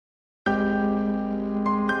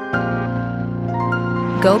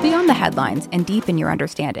Go beyond the headlines and deepen your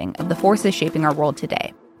understanding of the forces shaping our world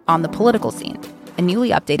today on The Political Scene, a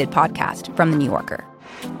newly updated podcast from The New Yorker.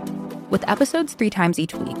 With episodes 3 times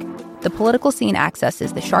each week, The Political Scene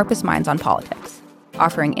accesses the sharpest minds on politics,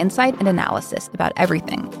 offering insight and analysis about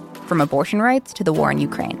everything from abortion rights to the war in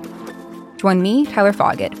Ukraine. Join me, Tyler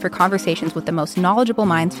Foggett, for conversations with the most knowledgeable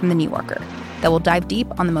minds from The New Yorker that will dive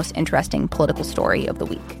deep on the most interesting political story of the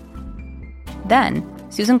week. Then,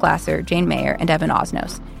 Susan Glasser, Jane Mayer, and Evan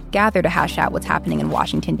Osnos gather to hash out what's happening in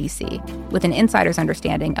Washington, D.C., with an insider's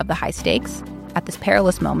understanding of the high stakes at this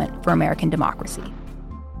perilous moment for American democracy.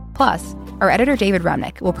 Plus, our editor David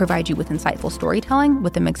Remnick will provide you with insightful storytelling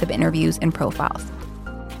with a mix of interviews and profiles.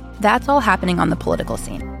 That's all happening on The Political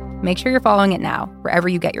Scene. Make sure you're following it now, wherever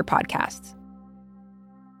you get your podcasts.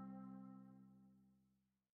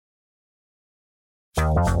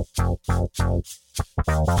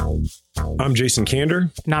 I'm Jason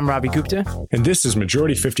Kander. And I'm Ravi Gupta. And this is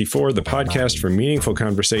Majority 54, the podcast for meaningful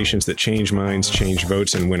conversations that change minds, change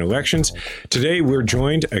votes, and win elections. Today, we're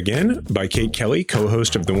joined again by Kate Kelly,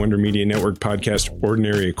 co-host of the Wonder Media Network podcast,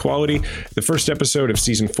 Ordinary Equality. The first episode of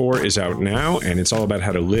season 4 is out now, and it's all about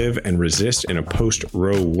how to live and resist in a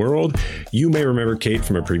post-Roe world. You may remember Kate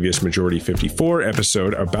from a previous Majority 54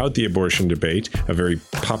 episode about the abortion debate, a very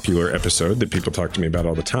popular episode that people talk to me about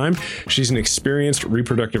all the time. She's an experienced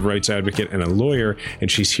reproductive rights advocate and a lawyer,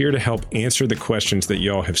 and she's here to help answer the questions that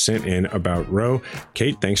y'all have sent in about Roe.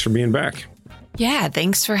 Kate, thanks for being back. Yeah,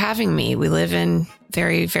 thanks for having me. We live in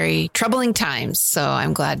very, very troubling times, so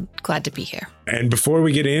I'm glad to be here. And before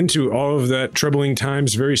we get into all of that troubling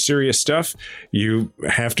times, very serious stuff, you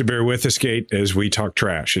have to bear with us, Kate, as we talk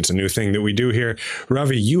trash. It's a new thing that we do here.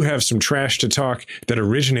 Ravi, you have some trash to talk that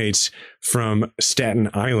originates from Staten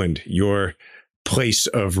Island, your place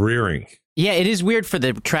of rearing. Yeah, it is weird for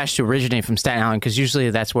the trash to originate from Staten Island because usually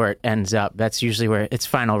that's where it ends up. That's usually where its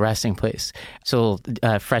final resting place. So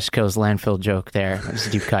Fresco's landfill joke there. It's a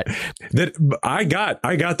deep cut. That I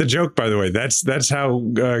got the joke, by the way. That's how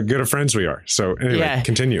good of friends we are. So anyway,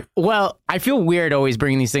 Continue. Well, I feel weird always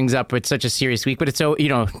bringing these things up. It's such a serious week, but it's so,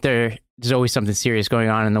 there's always something serious going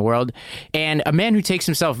on in the world. And a man who takes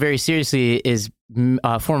himself very seriously is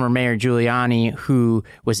former Mayor Giuliani, who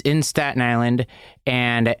was in Staten Island,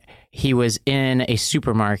 and he was in a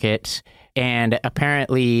supermarket, and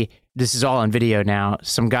apparently this is all on video now.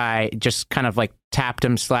 Some guy just kind of like tapped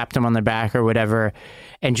him, slapped him on the back or whatever,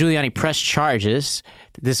 and Giuliani pressed charges.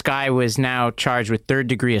 This guy was now charged with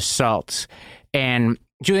third-degree assault, and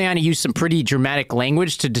Giuliani used some pretty dramatic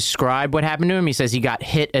language to describe what happened to him. He says he got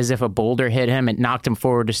hit as if a boulder hit him. It knocked him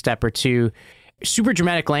forward a step or two. Super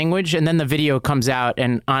dramatic language. And then the video comes out.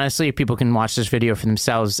 And honestly, people can watch this video for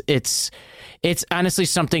themselves. It's honestly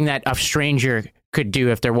something that a stranger could do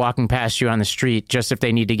if they're walking past you on the street, just if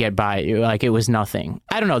they need to get by you. Like, it was nothing.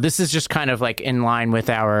 I don't know. This is just kind of like in line with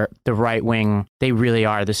the right wing. They really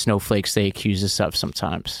are the snowflakes they accuse us of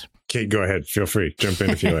sometimes. Kate, go ahead. Feel free. Jump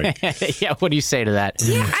in if you like. Yeah, what do you say to that?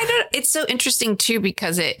 Yeah, I don't. It's so interesting too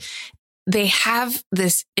because they have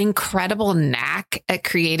this incredible knack at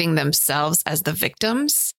creating themselves as the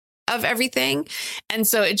victims of everything, and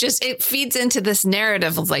so it feeds into this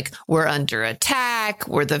narrative of like, we're under attack,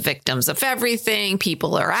 we're the victims of everything,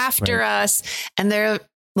 people are after us, and they're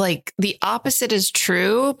like, the opposite is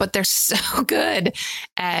true, but they're so good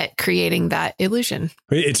at creating that illusion.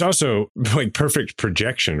 It's also like perfect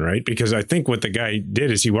projection, right? Because I think what the guy did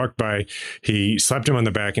is he walked by, he slapped him on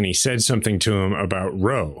the back, and he said something to him about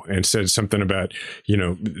Roe, and said something about,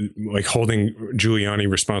 like holding Giuliani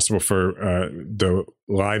responsible for the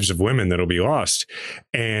lives of women that'll be lost,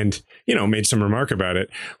 and, made some remark about it.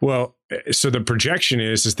 Well, so the projection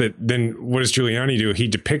is that then what does Giuliani do? He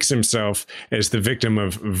depicts himself as the victim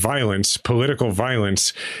of violence, political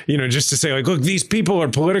violence, just to say like, look, these people are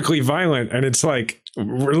politically violent. And it's like,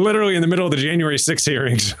 we're literally in the middle of the January 6th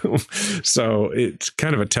hearings. So it's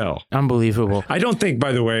kind of a tell. Unbelievable. I don't think,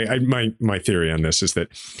 by the way, my theory on this is that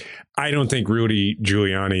I don't think Rudy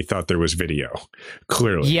Giuliani thought there was video,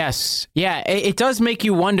 clearly. Yes. Yeah. It does make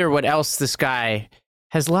you wonder what else this guy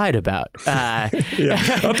has lied about.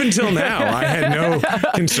 Yeah. Up until now, I had no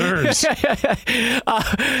concerns.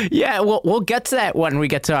 We'll get to that when we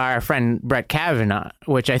get to our friend Brett Kavanaugh,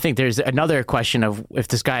 which I think there's another question of if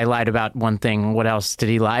this guy lied about one thing, what else did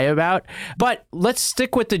he lie about? But let's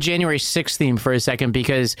stick with the January 6th theme for a second,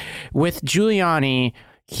 because with Giuliani,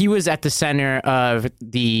 he was at the center of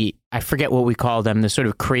the, I forget what we call them, the sort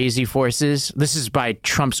of crazy forces. This is by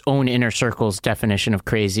Trump's own inner circle's definition of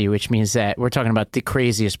crazy, which means that we're talking about the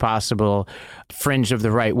craziest possible fringe of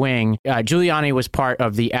the right wing. Giuliani was part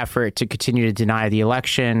of the effort to continue to deny the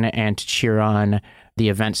election and to cheer on the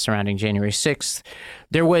events surrounding January 6th.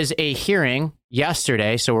 There was a hearing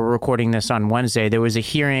yesterday, so we're recording this on Wednesday. There was a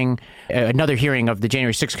hearing, another hearing of the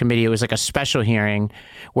January 6th committee. It was like a special hearing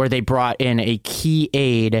where they brought in a key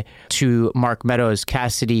aide to Mark Meadows,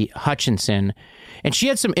 Cassidy Hutchinson. And she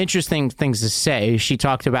had some interesting things to say. She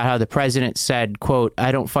talked about how the president said, quote,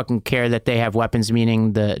 "I don't fucking care that they have weapons,"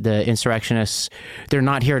 meaning the insurrectionists. "They're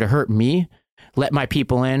not here to hurt me. Let my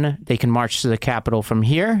people in. They can march to the Capitol from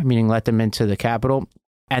here," meaning let them into the Capitol.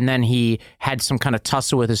 And then he had some kind of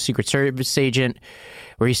tussle with a Secret Service agent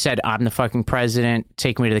where he said, "I'm the fucking president.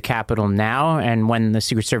 Take me to the Capitol now." And when the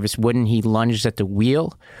Secret Service wouldn't, he lunged at the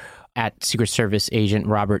wheel at Secret Service agent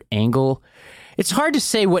Robert Engel. It's hard to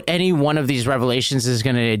say what any one of these revelations is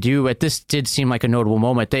going to do, but this did seem like a notable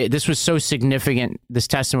moment. This was so significant, this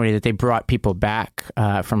testimony, that they brought people back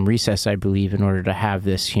from recess, I believe, in order to have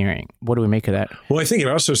this hearing. What do we make of that? Well, I think it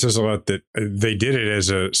also says a lot that they did it as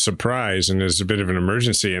a surprise and as a bit of an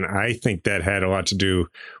emergency. And I think that had a lot to do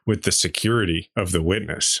with the security of the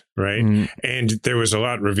witness, right? Mm. And there was a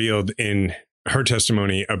lot revealed in her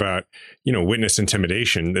testimony about, witness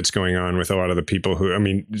intimidation that's going on with a lot of the people who,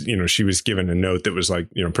 she was given a note that was like,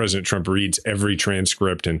 President Trump reads every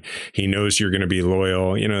transcript and he knows you're going to be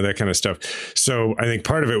loyal, that kind of stuff. So I think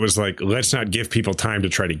part of it was like, let's not give people time to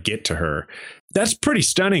try to get to her. That's pretty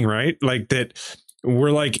stunning, right? Like that.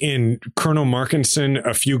 We're like in Colonel Markinson,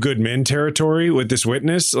 a few good men territory with this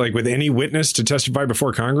witness, like with any witness to testify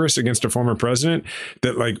before Congress against a former president,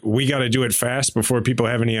 that like we got to do it fast before people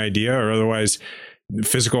have any idea, or otherwise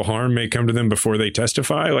physical harm may come to them before they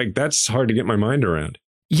testify. Like that's hard to get my mind around.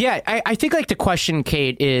 Yeah, I think like the question,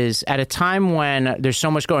 Kate, is at a time when there's so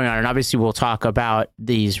much going on, and obviously we'll talk about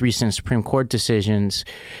these recent Supreme Court decisions,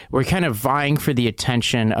 we're kind of vying for the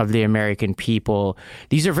attention of the American people.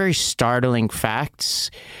 These are very startling facts.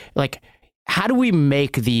 Like, how do we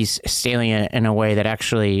make these salient in a way that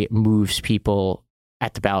actually moves people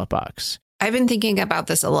at the ballot box? I've been thinking about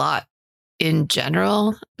this a lot in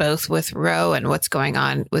general, both with Roe and what's going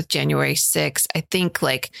on with January 6th. I think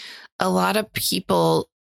like a lot of people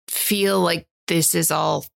feel like this is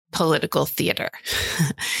all political theater.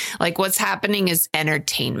 Like what's happening is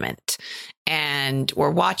entertainment and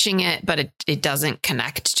we're watching it, but it doesn't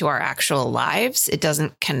connect to our actual lives. It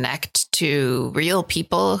doesn't connect to real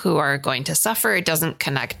people who are going to suffer. It doesn't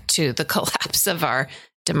connect to the collapse of our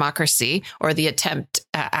democracy or the attempt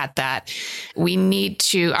at that. We need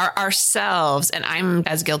to ourselves, and I'm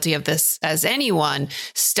as guilty of this as anyone,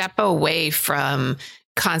 step away from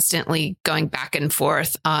constantly going back and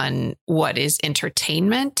forth on what is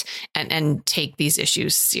entertainment and take these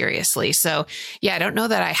issues seriously. So yeah, I don't know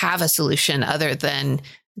that I have a solution other than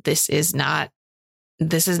this is not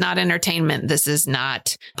entertainment. This is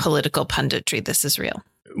not political punditry. This is real.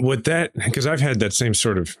 Because I've had that same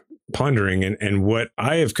sort of pondering, and what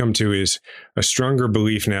I have come to is a stronger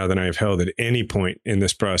belief now than I've held at any point in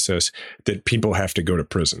this process that people have to go to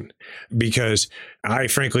prison, because I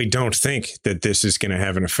frankly don't think that this is going to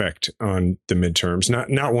have an effect on the midterms,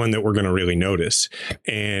 not one that we're going to really notice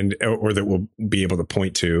and or that we'll be able to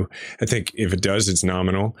point to. I think if it does, it's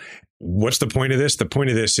nominal. What's the point of this? The point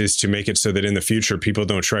of this is to make it so that in the future, people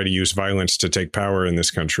don't try to use violence to take power in this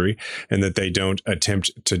country, and that they don't attempt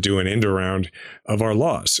to do an end around of our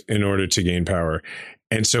laws in order to gain power.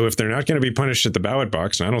 And so if they're not going to be punished at the ballot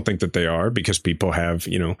box, and I don't think that they are, because people have,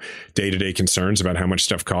 day-to-day concerns about how much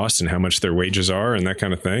stuff costs and how much their wages are and that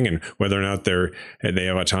kind of thing, and whether or not they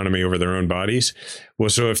have autonomy over their own bodies. Well,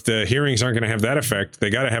 so if the hearings aren't going to have that effect, they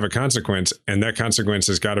got to have a consequence. And that consequence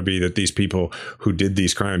has got to be that these people who did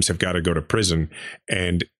these crimes have got to go to prison.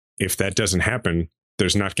 And if that doesn't happen,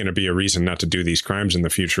 there's not going to be a reason not to do these crimes in the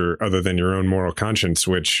future other than your own moral conscience,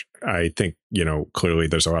 which I think, clearly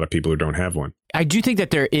there's a lot of people who don't have one. I do think that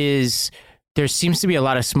there seems to be a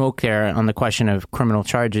lot of smoke there on the question of criminal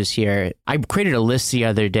charges here. I created a list the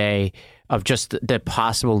other day of just the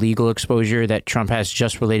possible legal exposure that Trump has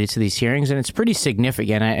just related to these hearings, and it's pretty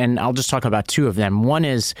significant. And I'll just talk about two of them. One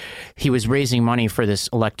is he was raising money for this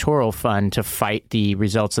electoral fund to fight the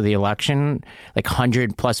results of the election, like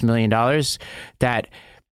 $100+ million that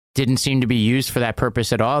didn't seem to be used for that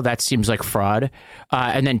purpose at all. That seems like fraud.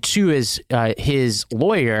 And then two is his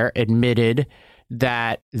lawyer admitted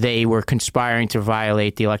that they were conspiring to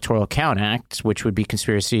violate the Electoral Count Act, which would be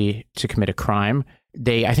conspiracy to commit a crime.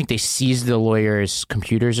 I think they seized the lawyer's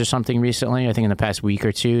computers or something recently. I think in the past week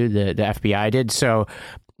or two, the FBI did. So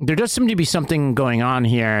There does seem to be something going on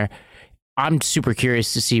here. I'm super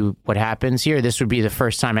curious to see what happens here. This would be the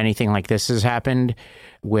first time anything like this has happened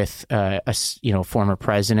with a former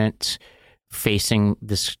president facing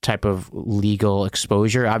this type of legal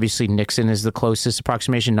exposure. Obviously, Nixon is the closest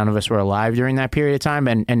approximation. None of us were alive during that period of time.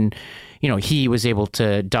 And he was able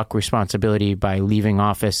to duck responsibility by leaving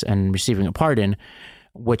office and receiving a pardon,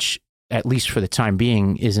 which, at least for the time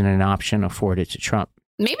being, isn't an option afforded to Trump.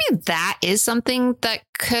 Maybe that is something that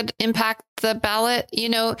could impact the ballot.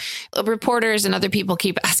 Reporters and other people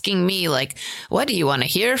keep asking me, like, what do you want to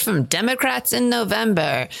hear from Democrats in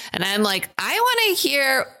November? And I'm like, I want to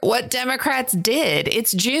hear what Democrats did.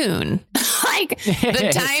 It's June.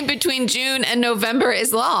 The time between June and November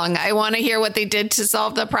is long. I want to hear what they did to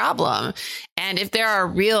solve the problem. And if there are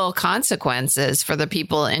real consequences for the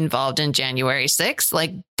people involved in January 6th,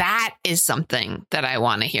 like, that is something that I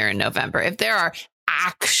want to hear in November. If there are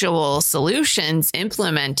actual solutions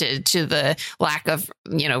implemented to the lack of,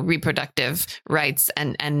 reproductive rights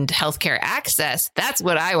and healthcare access, that's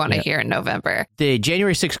what I want to hear in November. The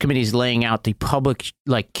January 6th committee is laying out the public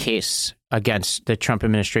case against the Trump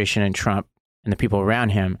administration and Trump and the people around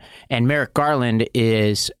him. And Merrick Garland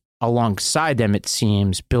is alongside them, it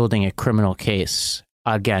seems, building a criminal case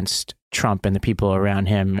against Trump and the people around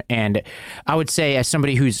him. And I would say, as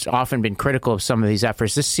somebody who's often been critical of some of these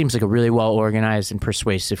efforts, this seems like a really well organized and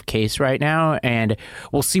persuasive case right now. And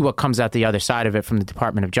we'll see what comes out the other side of it from the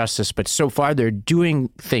Department of Justice. But so far, they're doing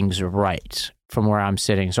things right from where I'm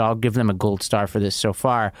sitting. So I'll give them a gold star for this so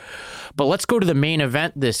far. But let's go to the main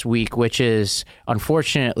event this week, which is,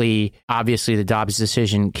 unfortunately, obviously the Dobbs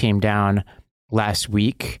decision came down last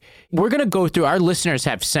week. We're going to go through, our listeners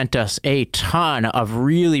have sent us a ton of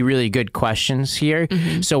really, really good questions here.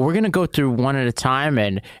 Mm-hmm. So we're going to go through one at a time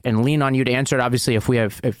and lean on you to answer it. Obviously, if we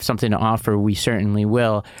have something to offer, we certainly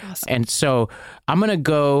will. Awesome. And so I'm going to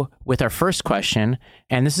go with our first question.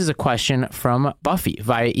 And this is a question from Buffy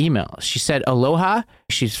via email. She said, aloha.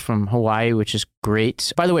 She's from Hawaii, which is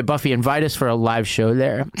great. By the way, Buffy, invite us for a live show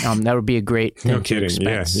there. That would be a great thing. No kidding.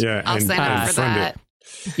 Yeah. I'll sign up for that.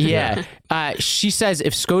 Yeah. She says,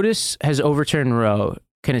 if SCOTUS has overturned Roe,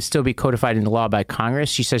 can it still be codified into law by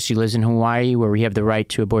Congress? She says she lives in Hawaii, where we have the right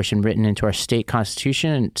to abortion written into our state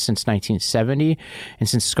constitution since 1970. And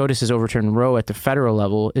since SCOTUS has overturned Roe at the federal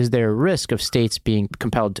level, is there a risk of states being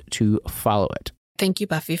compelled to follow it? Thank you,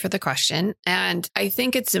 Buffy, for the question. And I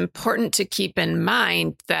think it's important to keep in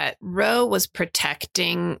mind that Roe was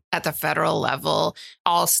protecting at the federal level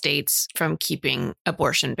all states from keeping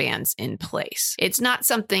abortion bans in place. It's not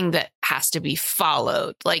something that has to be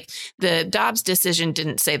followed. Like, the Dobbs decision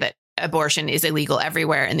didn't say that abortion is illegal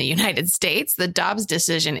everywhere in the United States. The Dobbs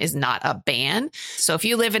decision is not a ban. So if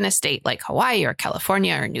you live in a state like Hawaii or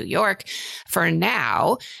California or New York, for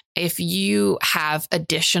now, if you have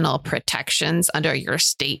additional protections under your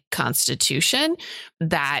state constitution,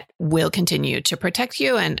 that will continue to protect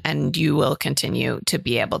you, and you will continue to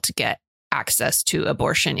be able to get access to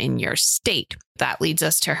abortion in your state. That leads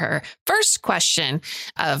us to her first question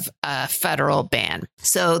of a federal ban.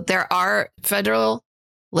 So there are federal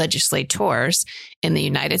legislators in the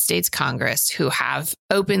United States Congress who have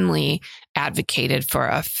openly advocated for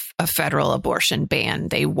a federal abortion ban.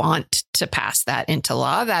 They want to pass that into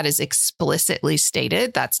law. That is explicitly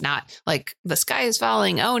stated. That's not like the sky is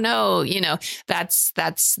falling. Oh no, that's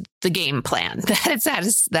the game plan.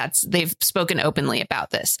 That's they've spoken openly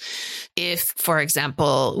about this. If, for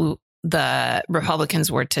example, the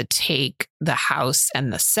Republicans were to take the House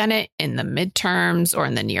and the Senate in the midterms or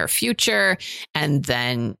in the near future, and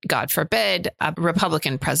then, God forbid, a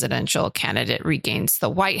Republican presidential candidate regains the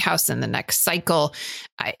White House in the next cycle,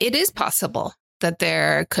 it is possible that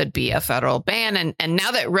there could be a federal ban. And now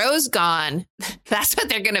that Roe's gone, that's what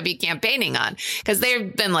they're going to be campaigning on, because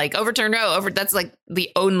they've been like, overturn Roe. That's like the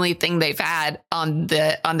only thing they've had on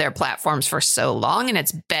their platforms for so long. And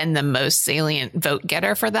it's been the most salient vote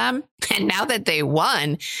getter for them. And now that they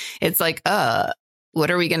won, it's like, what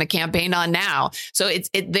are we going to campaign on now? So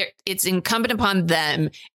it's incumbent upon them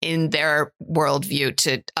in their worldview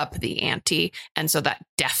to up the ante. And so that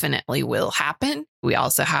definitely will happen. We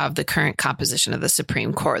also have the current composition of the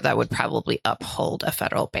Supreme Court that would probably uphold a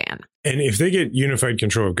federal ban. And if they get unified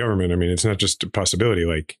control of government, I mean, it's not just a possibility,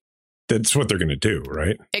 like, that's what they're going to do,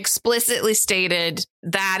 right? Explicitly stated,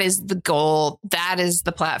 that is the goal. That is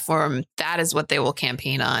the platform. That is what they will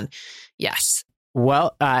campaign on. Yes.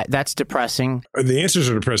 Well, that's depressing. The answers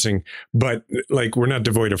are depressing, but like we're not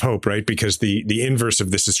devoid of hope, right? Because the inverse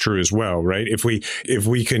of this is true as well, right? If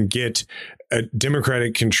we can get a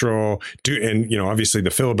Democratic control, and obviously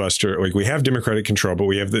the filibuster, like we have Democratic control, but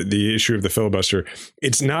we have the issue of the filibuster.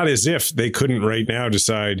 It's not as if they couldn't right now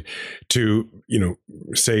decide to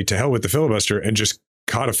say to hell with the filibuster and just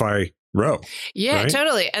codify Roe. Yeah, right?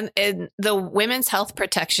 Totally. And the Women's Health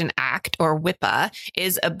Protection Act, or WIPA,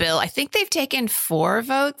 is a bill. I think they've taken 4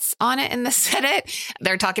 votes on it in the Senate.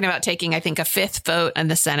 They're talking about taking, I think, a 5th vote in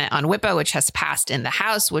the Senate on WIPA, which has passed in the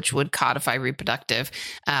House, which would codify reproductive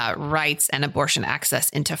rights and abortion access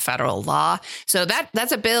into federal law. So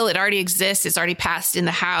that's a bill. It already exists. It's already passed in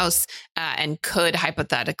the House and could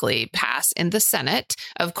hypothetically pass in the Senate.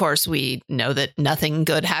 Of course, we know that nothing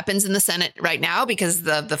good happens in the Senate right now because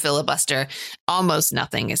the filibuster. Almost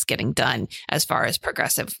nothing is getting done as far as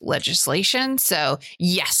progressive legislation. So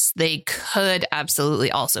yes, they could absolutely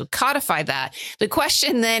also codify that. The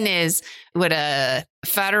question then is, would a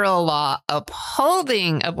federal law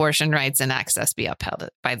upholding abortion rights and access be upheld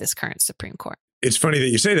by this current Supreme Court? It's funny that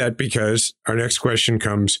you say that because our next question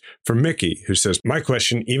comes from Mickey, who says, my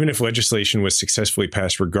question, even if legislation was successfully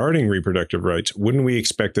passed regarding reproductive rights, wouldn't we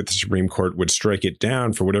expect that the Supreme Court would strike it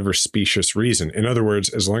down for whatever specious reason? In other words,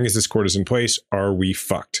 as long as this court is in place, are we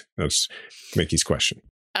fucked? That's Mickey's question.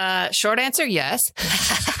 Short answer, yes.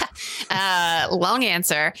 Long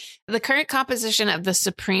answer, the current composition of the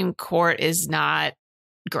Supreme Court is not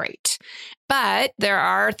great. But there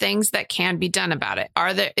are things that can be done about it.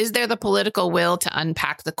 Is there the political will to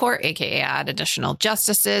unpack the court, aka add additional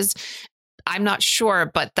justices? I'm not sure,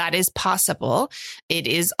 but that is possible. It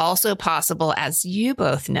is also possible, as you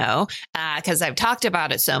both know, because I've talked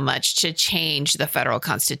about it so much, to change the federal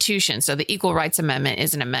constitution. So the Equal Rights Amendment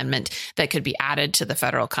is an amendment that could be added to the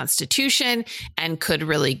federal constitution and could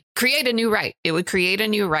really create a new right. It would create a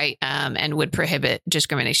new right and would prohibit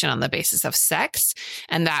discrimination on the basis of sex.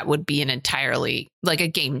 And that would be an entirely like a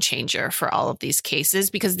game changer for all of these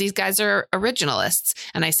cases because these guys are originalists.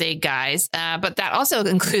 And I say guys, but that also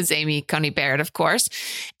includes Amy Coney Barrett, of course.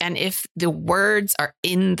 And if the words are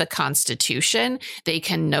in the Constitution, they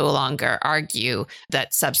can no longer argue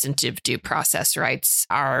that substantive due process rights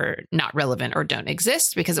are not relevant or don't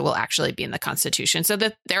exist because it will actually be in the Constitution. So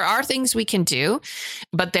that there are things we can do,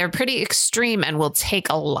 but they're pretty extreme and will take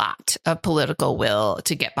a lot of political will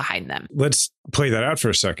to get behind them. Let's play that out for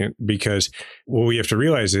a second, because what we have to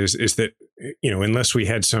realize is that, unless we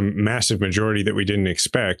had some massive majority that we didn't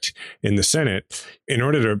expect in the Senate, in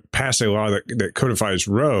order to pass a law that codifies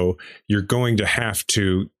Roe, you're going to have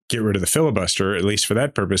to get rid of the filibuster, at least for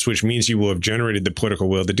that purpose, which means you will have generated the political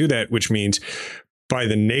will to do that, which means by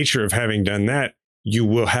the nature of having done that, you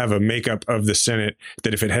will have a makeup of the Senate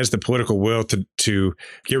that if it has the political will to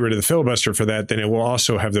get rid of the filibuster for that, then it will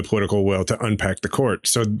also have the political will to unpack the court.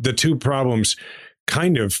 So the two problems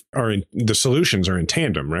the solutions are in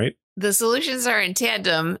tandem, right? The solutions are in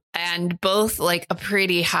tandem and both like a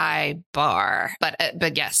pretty high bar.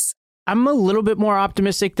 But yes. I'm a little bit more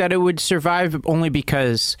optimistic that it would survive only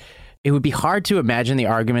because it would be hard to imagine the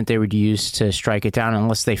argument they would use to strike it down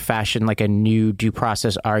unless they fashion like a new due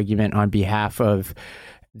process argument on behalf of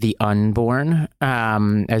the unborn,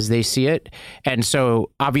 as they see it. And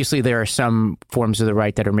so obviously there are some forms of the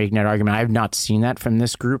right that are making that argument. I have not seen that from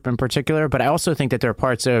this group in particular, but I also think that there are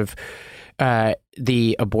parts of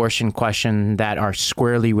the abortion question that are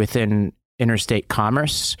squarely within interstate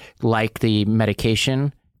commerce, like the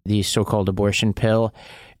medication, the so-called abortion pill.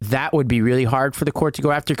 That would be really hard for the court to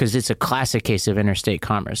go after because it's a classic case of interstate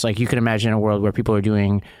commerce. Like you can imagine a world where people are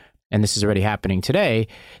doing, and this is already happening today,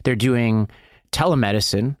 they're doing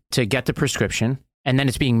telemedicine to get the prescription, and then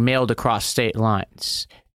it's being mailed across state lines.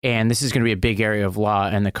 And this is going to be a big area of law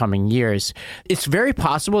in the coming years. It's very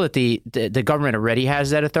possible that the government already has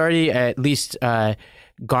that authority. At least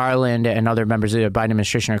Garland and other members of the Biden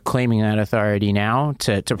administration are claiming that authority now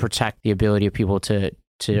to protect the ability of people to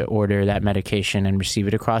order that medication and receive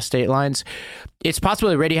it across state lines. It's possible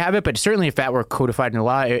they already have it, but certainly if that were codified in the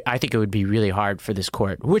law, I think it would be really hard for this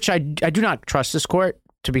court, which I do not trust this court,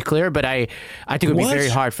 to be clear, but I think it would be very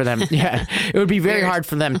hard for them. Yeah, it would be very hard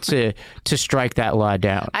for them to strike that law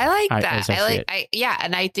down. I like that.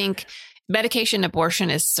 And I think medication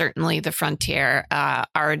abortion is certainly the frontier.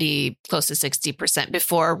 Already close to 60%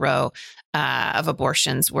 before Roe of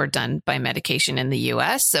abortions were done by medication in the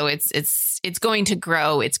U.S. So it's going to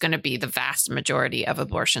grow. It's going to be the vast majority of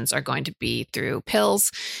abortions are going to be through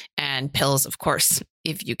pills, and pills, of course.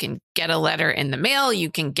 If you can get a letter in the mail, you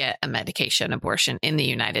can get a medication abortion in the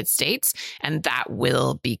United States, and that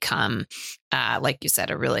will become like you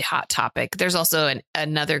said, a really hot topic. There's also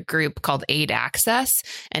another group called Aid Access,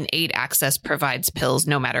 and Aid Access provides pills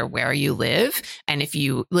no matter where you live. And if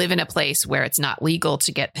you live in a place where it's not legal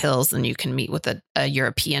to get pills, then you can meet with a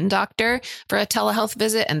European doctor for a telehealth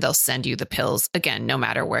visit, and they'll send you the pills, again, no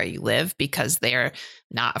matter where you live, because they're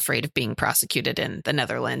not afraid of being prosecuted in the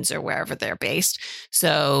Netherlands or wherever they're based.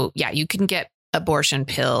 So yeah, you can get abortion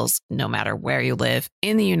pills no matter where you live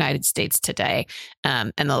in the United States today.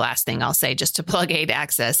 And the last thing I'll say, just to plug Aid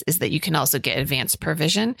Access, is that you can also get advanced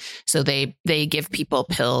provision. So they give people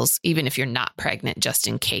pills even if you're not pregnant, just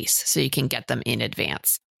in case, so you can get them in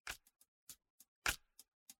advance.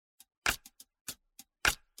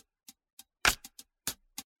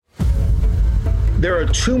 There are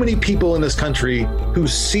too many people in this country who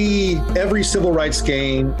see every civil rights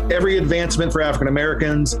gain, every advancement for African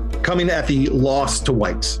Americans coming at the loss to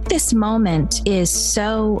whites. This moment is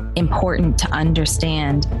so important to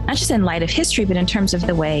understand, not just in light of history, but in terms of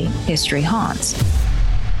the way history haunts.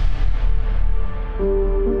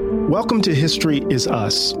 Welcome to History is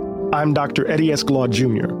Us. I'm Dr. Eddie S. Glaude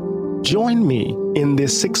Jr. Join me in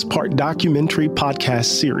this 6-part documentary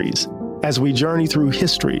podcast series as we journey through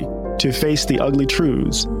history to face the ugly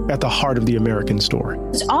truths at the heart of the American story.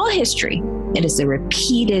 It's all history. It is a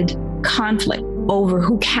repeated conflict over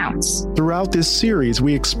who counts. Throughout this series,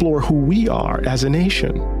 we explore who we are as a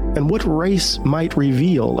nation and what race might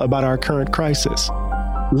reveal about our current crisis.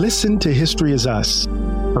 Listen to History is Us,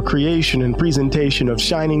 a creation and presentation of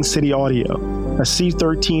Shining City Audio, a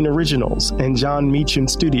C13 Originals and John Meacham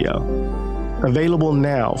Studio. Available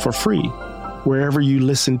now for free wherever you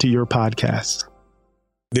listen to your podcasts.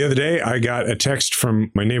 The other day, I got a text from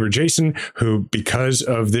my neighbor, Jason, who, because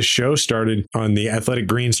of this show, started on the Athletic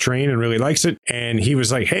Greens train and really likes it. And he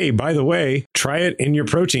was like, hey, by the way, try it in your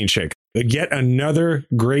protein shake. Yet another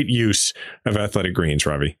great use of Athletic Greens,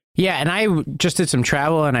 Ravi. Yeah, and I just did some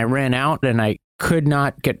travel and I ran out and I could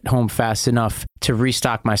not get home fast enough to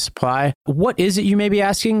restock my supply. What is it, you may be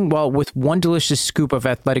asking? Well, with one delicious scoop of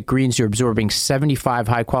Athletic Greens, you're absorbing 75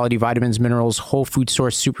 high-quality vitamins, minerals, whole food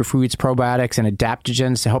source superfoods, probiotics, and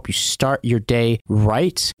adaptogens to help you start your day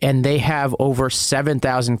right. And they have over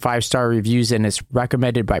 7,000 five-star reviews, and it's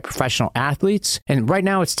recommended by professional athletes. And right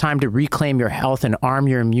now, it's time to reclaim your health and arm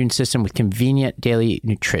your immune system with convenient daily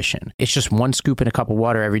nutrition. It's just one scoop in a cup of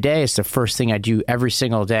water every day. It's the first thing I do every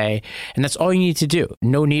single day. And that's all you need to do.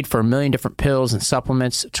 No need for a million different pills and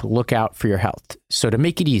supplements to look out for your health. So to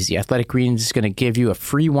make it easy, Athletic Greens is going to give you a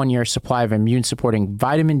free 1-year supply of immune-supporting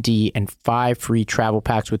vitamin D and 5 free travel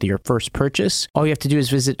packs with your first purchase. All you have to do is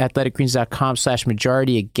visit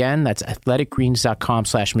athleticgreens.com/majority. Again, that's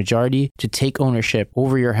athleticgreens.com/majority to take ownership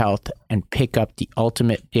over your health and pick up the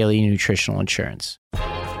ultimate daily nutritional insurance.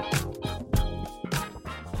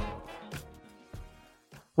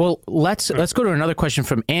 Well, let's go to another question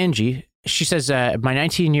from Angie. She says, my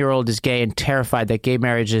 19-year-old is gay and terrified that gay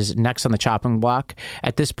marriage is next on the chopping block.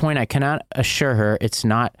 At this point, I cannot assure her it's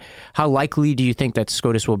not. How likely do you think that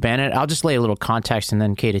SCOTUS will ban it? I'll just lay a little context and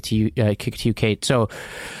then kick it to you, Kate. So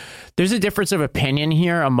there's a difference of opinion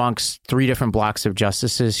here amongst 3 different blocks of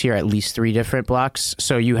justices here, at least 3 different blocks.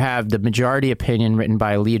 So you have the majority opinion written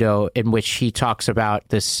by Alito, in which he talks about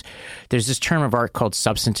this. There's this term of art called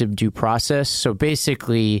substantive due process. So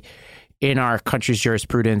basically, in our country's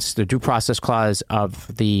jurisprudence, the due process clause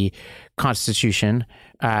of the Constitution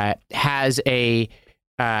has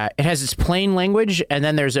its plain language, and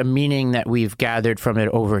then there's a meaning that we've gathered from it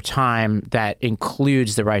over time that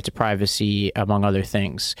includes the right to privacy, among other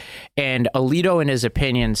things. And Alito, in his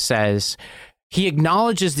opinion, says he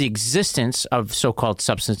acknowledges the existence of so-called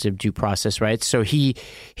substantive due process rights. So he,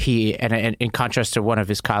 and in contrast to one of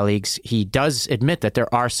his colleagues, he does admit that there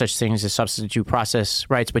are such things as substantive due process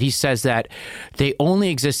rights, but he says that they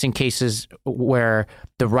only exist in cases where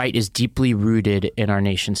the right is deeply rooted in our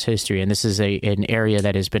nation's history. And this is an area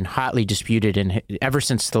that has been hotly disputed ever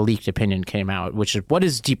since the leaked opinion came out, which is what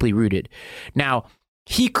is deeply rooted. Now,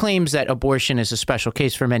 he claims that abortion is a special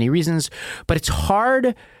case for many reasons, but it's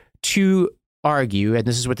hard to argue, and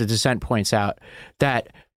this is what the dissent points out, that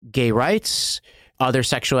gay rights, other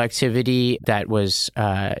sexual activity that was,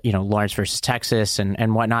 Lawrence versus Texas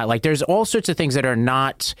and whatnot, like there's all sorts of things that are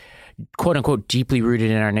not, quote unquote, deeply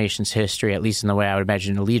rooted in our nation's history, at least in the way I would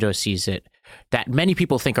imagine Alito sees it, that many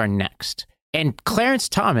people think are next. And Clarence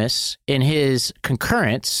Thomas, in his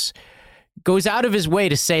concurrence, goes out of his way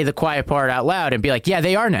to say the quiet part out loud and be like, yeah,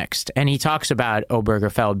 they are next. And he talks about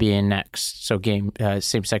Obergefell being next. So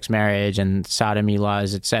same-sex marriage and sodomy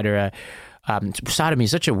laws, et cetera. Sodomy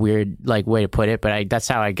is such a weird way to put it, but that's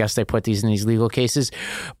how I guess they put these in these legal cases.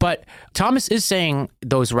 But Thomas is saying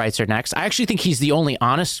those rights are next. I actually think he's the only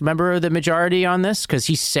honest member of the majority on this because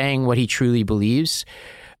he's saying what he truly believes.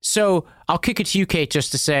 So I'll kick it to you, Kate,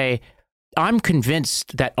 just to say, I'm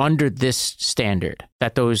convinced that under this standard,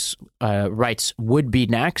 that those rights would be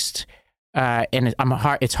next. And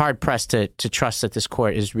it's hard pressed to trust that this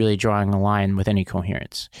court is really drawing a line with any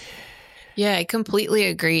coherence. Yeah, I completely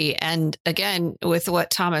agree. And again, with what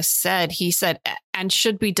Thomas said, he said, and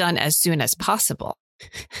should be done as soon as possible.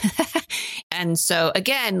 And so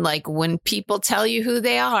again, when people tell you who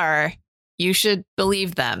they are, you should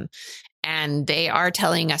believe them. And they are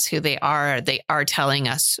telling us who they are. They are telling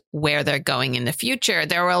us where they're going in the future.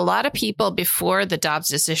 There were a lot of people before the Dobbs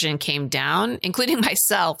decision came down, including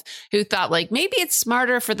myself, who thought maybe it's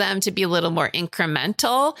smarter for them to be a little more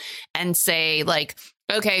incremental and say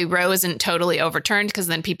okay, Roe isn't totally overturned because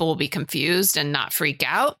then people will be confused and not freak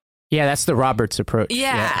out. Yeah, that's the Roberts approach.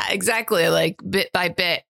 Yeah, exactly. Bit by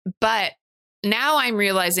bit. But now I'm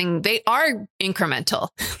realizing they are incremental.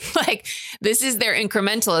 This is their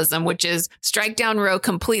incrementalism, which is strike down Roe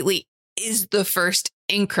completely is the first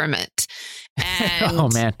increment. And, oh,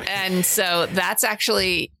 man. And so that's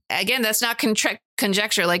actually, again, that's not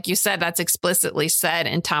conjecture. Like you said, that's explicitly said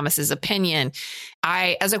in Thomas's opinion.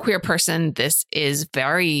 As a queer person, this is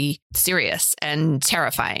very serious and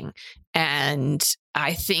terrifying. And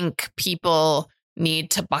I think people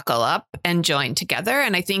need to buckle up and join together.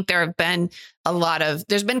 And I think there's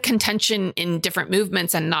been contention in different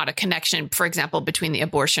movements and not a connection, for example, between the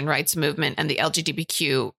abortion rights movement and the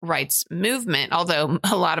LGBTQ rights movement. Although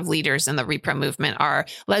a lot of leaders in the repro movement are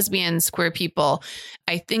lesbians, queer people,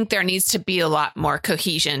 I think there needs to be a lot more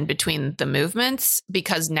cohesion between the movements,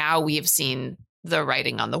 because now we have seen the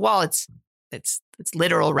writing on the wall. It's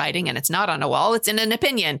literal writing, and it's not on a wall. It's in an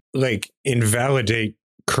opinion. Invalidate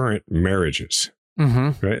current marriages.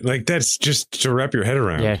 Mm-hmm. Right? That's just to wrap your head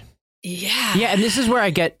around. Yeah. Yeah. And this is where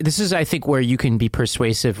I think where you can be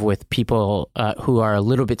persuasive with people who are a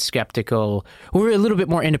little bit skeptical, who are a little bit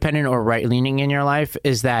more independent or right leaning in your life,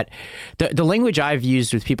 is that the language I've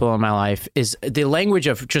used with people in my life is the language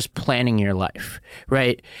of just planning your life.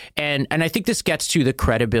 Right. And I think this gets to the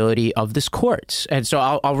credibility of this court. And so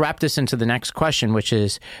I'll wrap this into the next question, which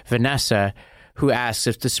is Vanessa, who asks,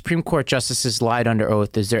 if the Supreme Court justices lied under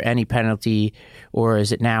oath, is there any penalty, or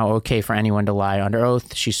is it now okay for anyone to lie under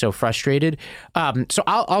oath? She's so frustrated. So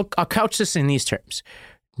I'll couch this in these terms.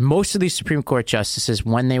 Most of these Supreme Court justices,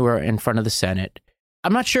 when they were in front of the Senate,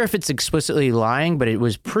 I'm not sure if it's explicitly lying, but it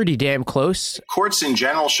was pretty damn close. Courts in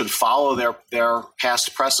general should follow their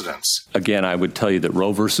past precedents. Again, I would tell you that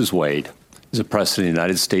Roe versus Wade is a precedent in the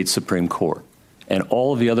United States Supreme Court, and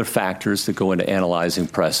all of the other factors that go into analyzing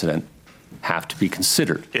precedent have to be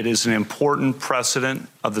considered. It is an important precedent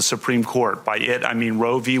of the Supreme Court. By it, I mean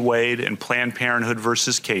Roe v. Wade and Planned Parenthood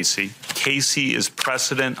versus Casey. Casey is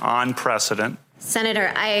precedent on precedent.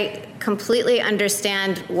 Senator, I completely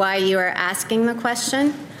understand why you are asking the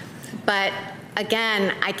question, but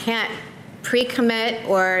again, I can't pre-commit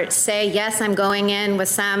or say, yes, I'm going in with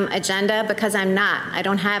some agenda, because I'm not. I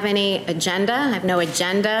don't have any agenda. I have no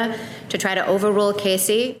agenda to try to overrule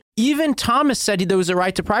Casey. Even Thomas said there was a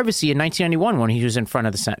right to privacy in 1991 when he was in front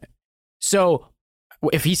of the Senate. So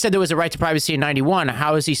if he said there was a right to privacy in 91,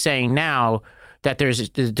 how is he saying now that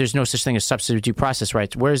there's no such thing as substantive due process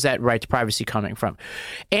rights? Where is that right to privacy coming from?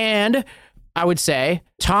 And I would say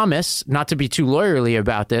Thomas, not to be too lawyerly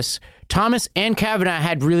about this, Thomas and Kavanaugh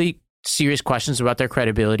had really serious questions about their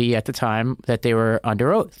credibility at the time that they were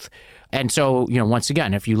under oath. And so, once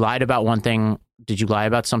again, if you lied about one thing, did you lie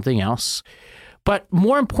about something else? But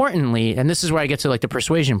more importantly, and this is where I get to the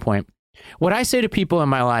persuasion point, what I say to people in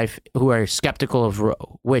my life who are skeptical of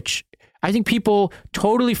Roe, which I think people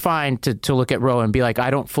totally fine to look at Roe and be like, I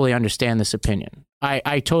don't fully understand this opinion.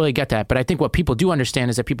 I totally get that. But I think what people do understand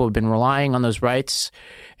is that people have been relying on those rights.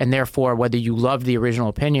 And therefore, whether you love the original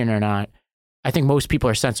opinion or not, I think most people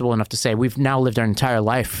are sensible enough to say we've now lived our entire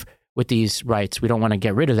life with these rights. We don't want to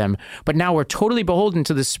get rid of them. But now we're totally beholden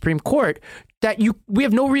to the Supreme Court that we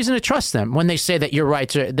have no reason to trust them when they say that your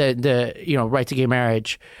rights are the right to gay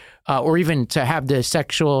marriage or even to have the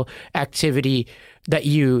sexual activity that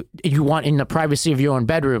you want in the privacy of your own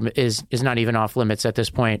bedroom is not even off limits at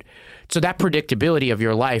this point. So that predictability of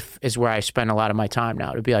your life is where I spend a lot of my time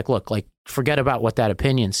now, to be like, look, forget about what that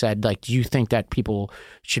opinion said. Do you think that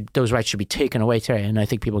those rights should be taken away today? And I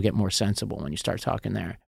think people get more sensible when you start talking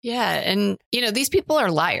there. Yeah. And, these people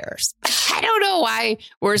are liars. I don't know why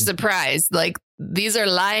we're surprised. These are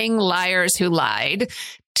lying liars who lied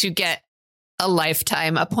to get a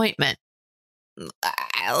lifetime appointment.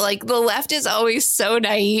 like the left is always so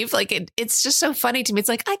naive. Like it's just so funny to me. It's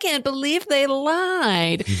like, I can't believe they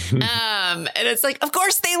lied. And it's like, of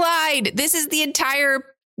course they lied. This is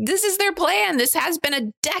their plan. This has been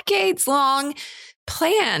a decades long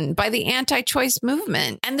plan by the anti-choice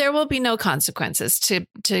movement, and there will be no consequences.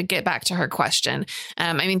 To get back to her question,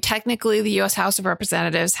 I mean, technically, the U.S. House of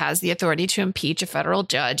Representatives has the authority to impeach a federal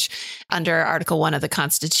judge under Article 1 of the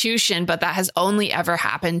Constitution, but that has only ever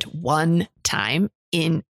happened one time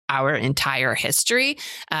in our entire history,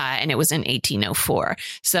 and it was in 1804.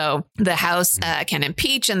 So the House can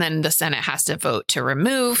impeach, and then the Senate has to vote to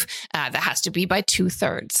remove. That has to be by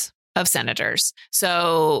 2/3 of senators.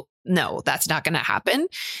 So no, that's not going to happen.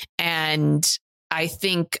 And I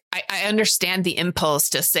think I understand the impulse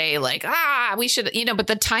to say like, we should, but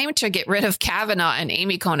the time to get rid of Kavanaugh and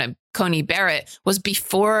Amy Coney Barrett was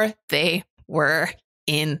before they were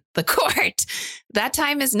in the court. That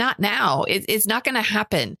time is not now. It's not going to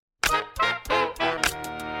happen.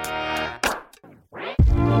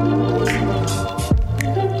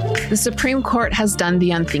 The Supreme Court has done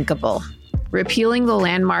the unthinkable, repealing the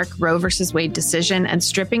landmark Roe v. Wade decision and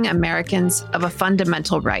stripping Americans of a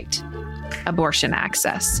fundamental right, abortion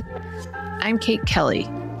access. I'm Kate Kelly,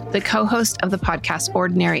 the co-host of the podcast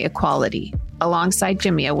Ordinary Equality, alongside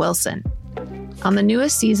Jamia Wilson. On the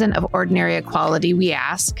newest season of Ordinary Equality, we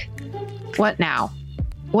ask, what now?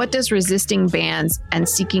 What does resisting bans and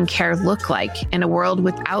seeking care look like in a world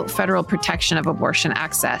without federal protection of abortion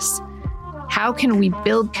access? How can we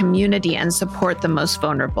build community and support the most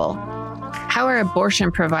vulnerable? How are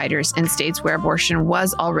abortion providers in states where abortion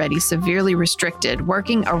was already severely restricted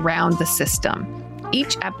working around the system?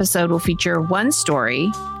 Each episode will feature one story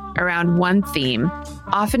around one theme,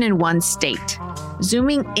 often in one state,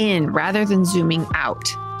 zooming in rather than zooming out.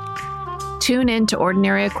 Tune in to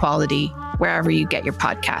Ordinary Equality wherever you get your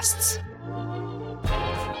podcasts.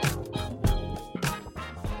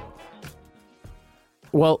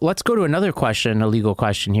 Well, let's go to another question, a legal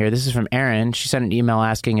question here. This is from Erin. She sent an email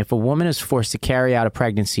asking, if a woman is forced to carry out a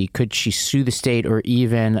pregnancy, could she sue the state or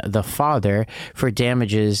even the father for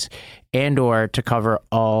damages and or to cover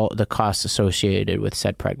all the costs associated with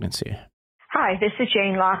said pregnancy? Hi, this is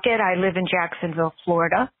Jane Lockett. I live in Jacksonville,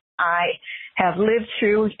 Florida. I have lived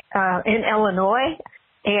through in Illinois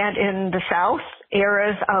and in the South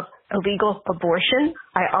eras of illegal abortion.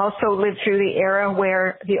 I also lived through the era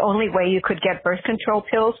where the only way you could get birth control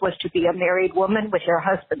pills was to be a married woman with your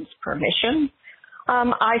husband's permission.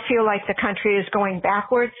 I feel like the country is going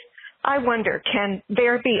backwards. I wonder, can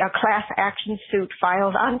there be a class action suit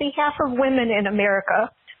filed on behalf of women in America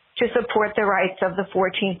to support the rights of the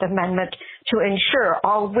 14th Amendment to ensure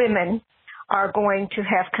all women are going to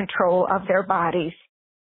have control of their bodies?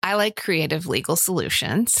 I like creative legal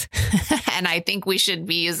solutions, and I think we should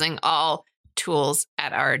be using all tools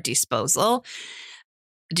at our disposal.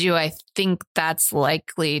 Do I think that's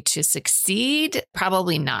likely to succeed?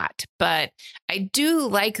 Probably not. But I do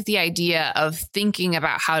like the idea of thinking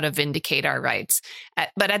about how to vindicate our rights.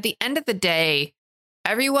 But at the end of the day,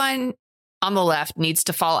 everyone on the left needs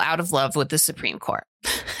to fall out of love with the Supreme Court.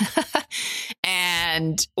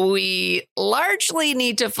 And we largely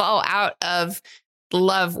need to fall out of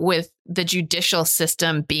love with the judicial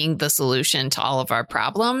system being the solution to all of our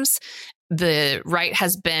problems. The right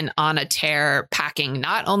has been on a tear, packing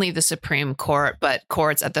not only the Supreme Court, but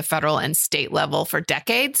courts at the federal and state level for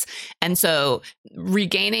decades. And so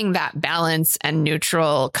regaining that balance and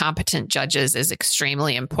neutral, competent judges is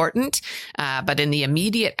extremely important. But in the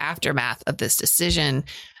immediate aftermath of this decision,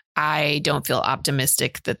 I don't feel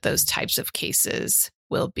optimistic that those types of cases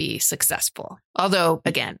will be successful. Although,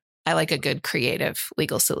 again, I like a good creative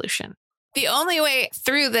legal solution. The only way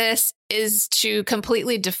through this is to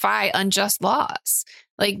completely defy unjust laws.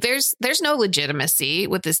 Like there's no legitimacy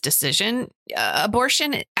with this decision.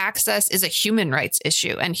 Abortion access is a human rights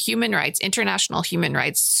issue, and human rights, international human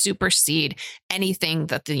rights, supersede anything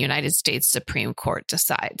that the United States Supreme Court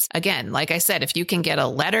decides. Again, like I said, if you can get a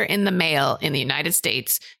letter in the mail in the United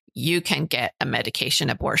States, you can get a medication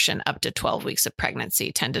abortion up to 12 weeks of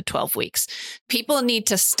pregnancy, 10 to 12 weeks. People need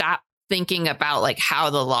to stop thinking about like how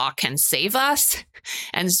the law can save us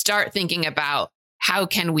and start thinking about how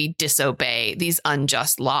can we disobey these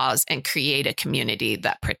unjust laws and create a community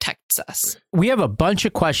that protects us. We have a bunch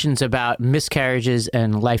of questions about miscarriages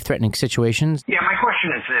and life-threatening situations. Yeah, my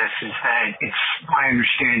question is this, is that it's my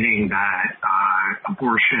understanding that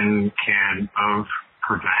abortion can both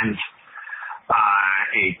prevent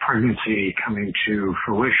a pregnancy coming to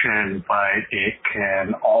fruition, but it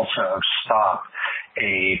can also stop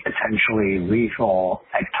a potentially lethal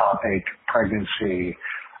ectopic pregnancy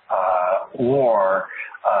or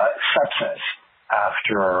sepsis.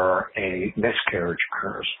 after a miscarriage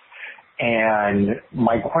occurs. And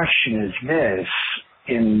my question is this: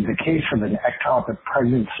 in the case of an ectopic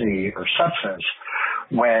pregnancy or sepsis,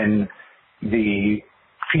 when the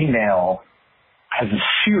female has a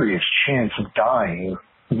serious chance of dying,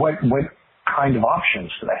 what kind of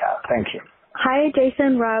options do they have? Thank you. Hi,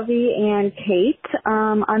 Jason, Ravi, and Kate.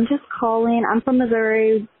 I'm just calling. I'm from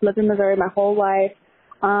Missouri, lived in Missouri my whole life.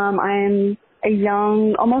 I'm a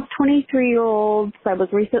young, almost 23-year-old. So I was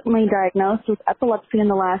recently diagnosed with epilepsy in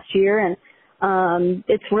the last year, and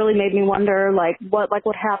it's really made me wonder, what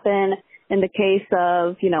would happen in the case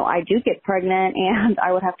of, I do get pregnant and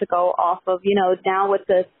I would have to go off of, now with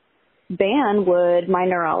this ban, would my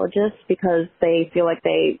neurologist, because they feel like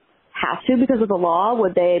they have to because of the law,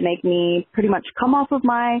 would they make me pretty much come off of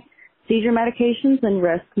my seizure medications and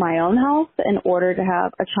risk my own health in order to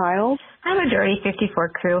have a child? I'm a Dirty 54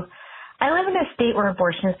 crew. I live in a state where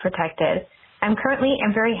abortion is protected. I'm currently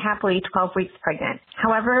and very happily 12 weeks pregnant.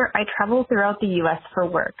 However, I travel throughout the U.S. for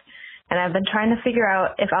work, and I've been trying to figure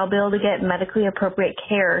out if I'll be able to get medically appropriate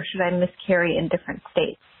care should I miscarry in different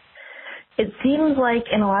states. It seems like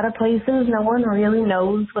in a lot of places, no one really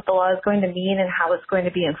knows what the law is going to mean and how it's going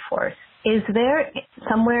to be enforced. Is there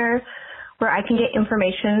somewhere where I can get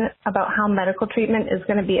information about how medical treatment is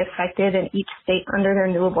going to be affected in each state under their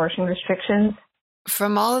new abortion restrictions?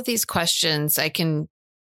 From all of these questions, I can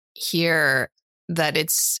hear that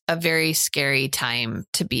it's a very scary time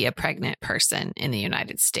to be a pregnant person in the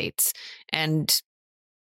United States. And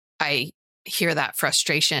I hear that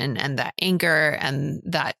frustration and that anger and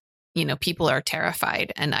that, people are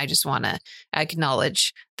terrified. And I just want to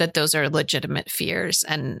acknowledge that those are legitimate fears.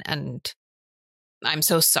 And I'm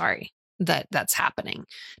so sorry that that's happening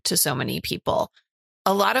to so many people.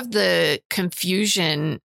 A lot of the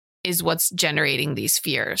confusion is what's generating these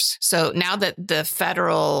fears. So now that the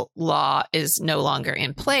federal law is no longer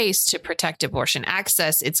in place to protect abortion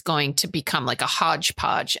access, it's going to become like a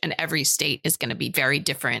hodgepodge, and every state is going to be very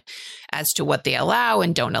different as to what they allow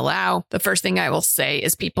and don't allow. The first thing I will say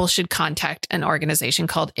is people should contact an organization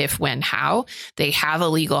called If, When, How. They have a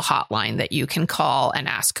legal hotline that you can call and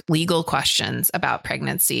ask legal questions about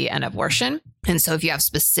pregnancy and abortion. And so if you have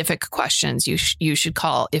specific questions, you should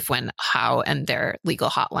call If, When, How and their legal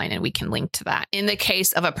hotline, and we can link to that. In the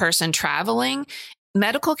case of a person traveling,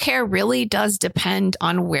 medical care really does depend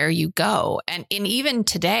on where you go. And even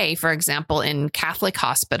today, for example, in Catholic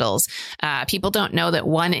hospitals, people don't know that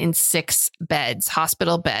 1 in 6 beds,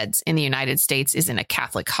 hospital beds in the United States is in a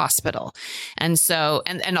Catholic hospital. And so,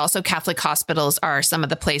 and also Catholic hospitals are some of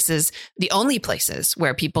the places, the only places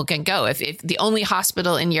where people can go. If the only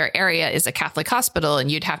hospital in your area is a Catholic hospital and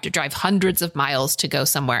you'd have to drive hundreds of miles to go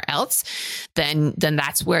somewhere else, then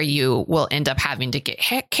that's where you will end up having to get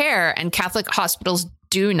care. And Catholic hospitals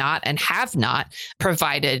do not and have not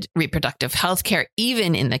provided reproductive health care,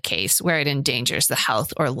 even in the case where it endangers the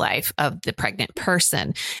health or life of the pregnant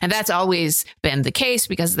person. And that's always been the case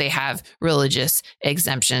because they have religious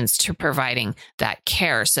exemptions to providing that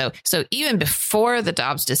care. So even before the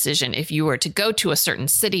Dobbs decision, if you were to go to a certain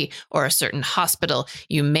city or a certain hospital,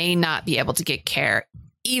 you may not be able to get care,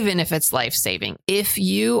 even if it's life-saving. If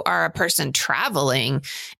you are a person traveling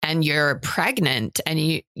and you're pregnant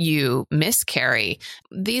and you miscarry,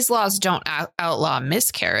 these laws don't outlaw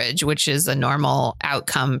miscarriage, which is a normal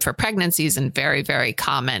outcome for pregnancies and very, very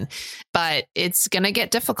common. But it's going to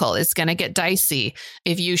get difficult. It's going to get dicey.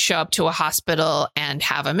 If you show up to a hospital and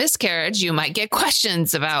have a miscarriage, you might get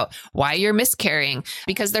questions about why you're miscarrying,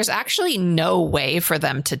 because there's actually no way for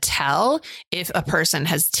them to tell if a person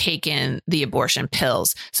has taken the abortion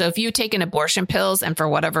pills. So if you take an abortion pills and for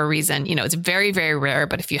whatever reason, it's very, very rare,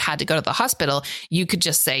 but if you had to go to the hospital, you could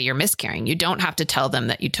just say you're miscarrying. You don't have to tell them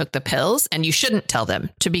that you took the pills, and you shouldn't tell them,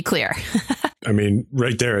 to be clear. I mean,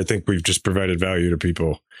 right there, I think we've just provided value to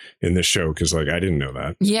people in this show because, I didn't know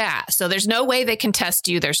that. Yeah. So there's no way they can test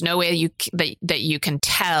you. There's no way that you can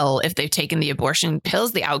tell if they've taken the abortion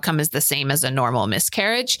pills. The outcome is the same as a normal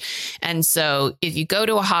miscarriage. And so if you go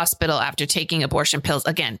to a hospital after taking abortion pills,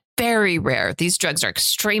 again, very rare. These drugs are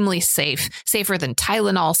extremely safe, safer than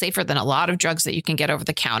Tylenol, safer than a lot of drugs that you can get over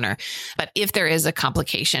the counter. But if there is a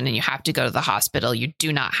complication and you have to go to the hospital, you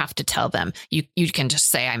do not have to tell them. You can just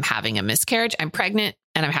say, I'm having a miscarriage, I'm pregnant,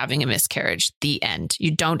 and I'm having a miscarriage. The end.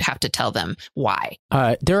 You don't have to tell them why.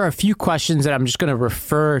 There are a few questions that I'm just going to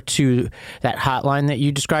refer to that hotline that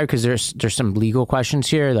you described, because there's some legal questions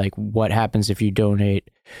here, like what happens if you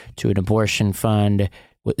donate to an abortion fund?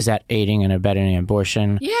 Is that aiding and abetting an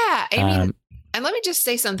abortion? Yeah. I mean, And let me just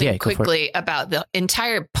say something quickly about the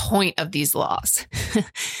entire point of these laws.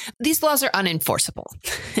 These laws are unenforceable.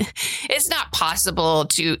 It's not possible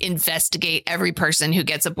to investigate every person who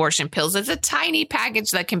gets abortion pills. It's a tiny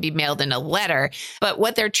package that can be mailed in a letter. But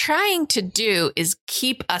what they're trying to do is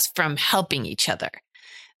keep us from helping each other.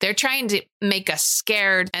 They're trying to make us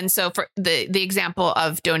scared. And so for the example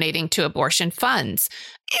of donating to abortion funds,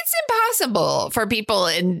 it's impossible for people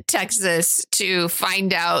in Texas to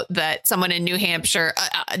find out that someone in New Hampshire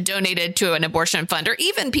donated to an abortion fund, or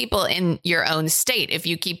even people in your own state, if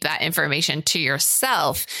you keep that information to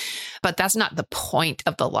yourself. But that's not the point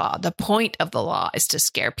of the law. The point of the law is to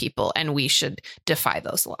scare people, and we should defy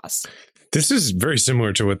those laws. This is very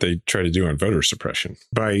similar to what they try to do on voter suppression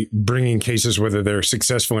by bringing cases, whether they're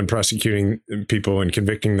successful in prosecuting people and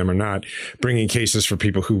convicting them or not, bringing cases for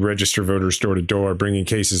people who register voters door to door, bringing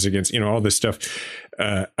cases against, all this stuff.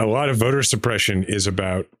 A lot of voter suppression is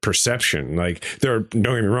about perception. Like don't get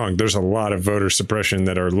me wrong, there's a lot of voter suppression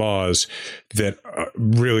that are laws that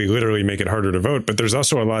really literally make it harder to vote. But there's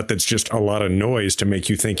also a lot that's just a lot of noise to make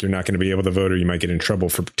you think you're not going to be able to vote, or you might get in trouble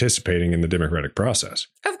for participating in the democratic process.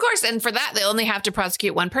 Of course. And for that, they only have to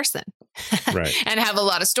prosecute one person. Right. And have a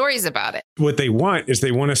lot of stories about it. What they want is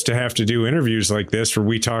they want us to have to do interviews like this where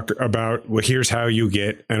we talk about, well, here's how you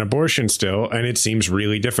get an abortion still. And it seems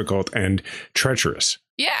really difficult and treacherous.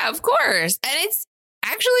 Yeah, of course. And it's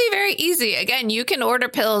actually very easy. Again, you can order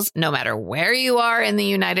pills no matter where you are in the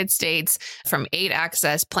United States from Aid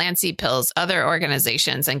Access, Plan C Pills, other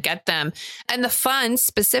organizations, and get them. And the funds,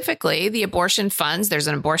 specifically the abortion funds, there's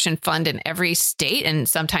an abortion fund in every state and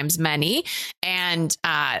sometimes many. And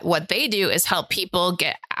what they do is help people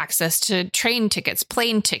get access to train tickets,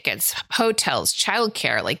 plane tickets, hotels,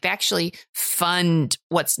 childcare. Like they actually fund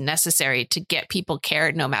what's necessary to get people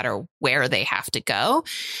care no matter where they have to go.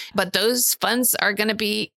 But those funds are going to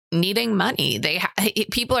be needing money.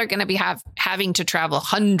 People are going to be having to travel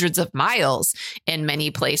hundreds of miles in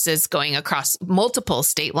many places, going across multiple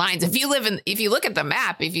state lines. If you look at the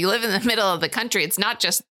map, if you live in the middle of the country, it's not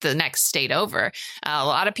just the next state over. A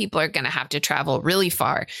lot of people are going to have to travel really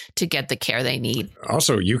far to get the care they need.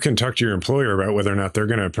 Also, you can talk to your employer about whether or not they're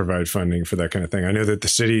going to provide funding for that kind of thing. I know that the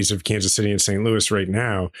cities of Kansas City and St. Louis right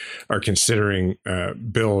now are considering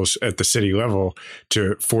bills at the city level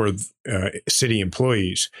for city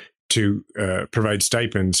employees to provide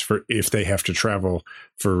stipends for if they have to travel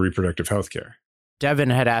for reproductive health care.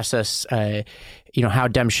 Devin had asked us, how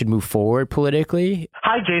Dems should move forward politically.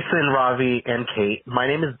 Hi, Jason, Ravi, and Kate. My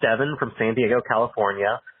name is Devin from San Diego,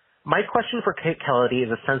 California. My question for Kate Kennedy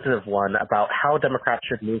is a sensitive one about how Democrats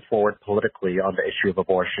should move forward politically on the issue of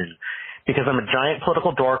abortion. Because I'm a giant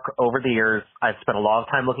political dork over the years, I've spent a lot of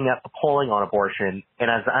time looking at the polling on abortion,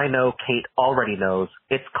 and as I know Kate already knows,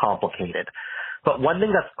 it's complicated. But one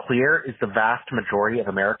thing that's clear is the vast majority of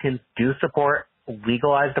Americans do support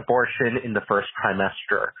legalized abortion in the first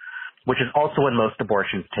trimester, which is also when most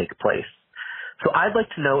abortions take place. So I'd like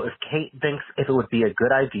to know if Kate thinks if it would be a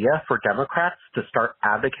good idea for Democrats to start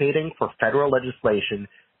advocating for federal legislation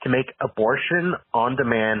to make abortion on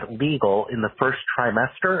demand legal in the first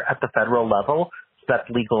trimester at the federal level, so that's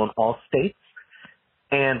legal in all states,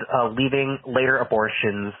 and leaving later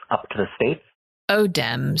abortions up to the states. Oh,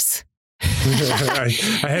 Dems.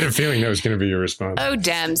 I had a feeling that was going to be your response. Oh,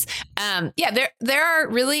 Dems. There are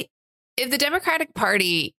really, if the Democratic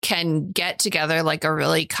Party can get together like a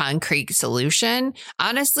really concrete solution,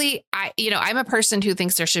 honestly, I'm a person who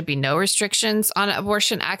thinks there should be no restrictions on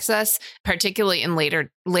abortion access, particularly in later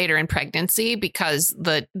in pregnancy, because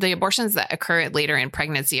the abortions that occur later in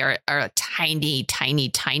pregnancy are a tiny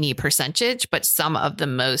percentage, but some of the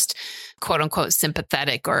most quote unquote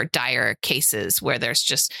sympathetic or dire cases where there's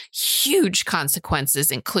just huge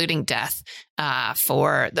consequences, including death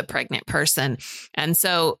for the pregnant person. And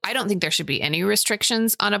so I don't think there should be any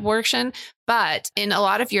restrictions on abortion. But in a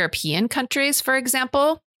lot of European countries, for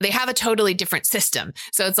example, they have a totally different system.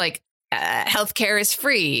 So it's like healthcare is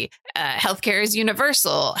free. Healthcare is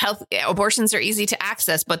universal. Abortions are easy to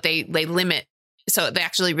access, but they limit. So they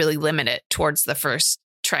actually really limit it towards the first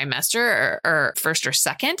trimester or first or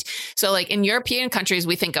second. So like in European countries,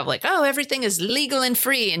 we think of like, oh, everything is legal and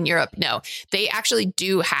free in Europe. No, they actually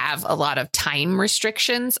do have a lot of time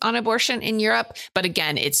restrictions on abortion in Europe. But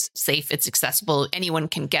again, it's safe, it's accessible. Anyone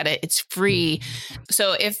can get it. It's free.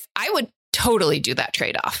 So if I would totally do that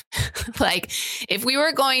trade-off, like if we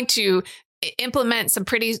were going to implement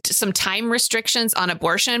some time restrictions on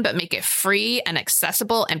abortion, but make it free and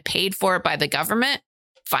accessible and paid for by the government,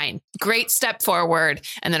 fine. Great step forward.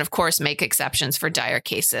 And then, of course, make exceptions for dire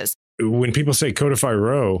cases. When people say codify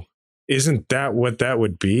Roe, isn't that what that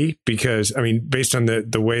would be? Because, I mean, based on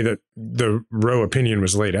the way that the Roe opinion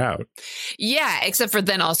was laid out. Yeah, except for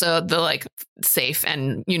then also the like safe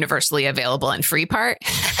and universally available and free part.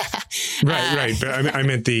 Right. But I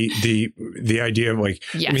meant the idea of like,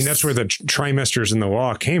 yes. I mean, that's where the trimesters in the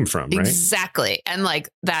law came from, right? Exactly. And like,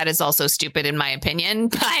 that is also stupid in my opinion,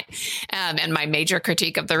 but, and my major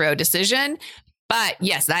critique of the Roe decision. But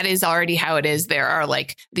yes, that is already how it is. There are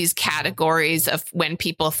like these categories of when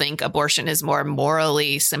people think abortion is more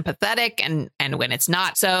morally sympathetic and when it's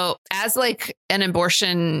not. So as like an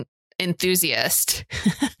abortion enthusiast,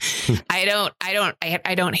 I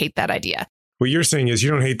don't hate that idea. What you're saying is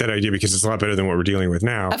you don't hate that idea because it's a lot better than what we're dealing with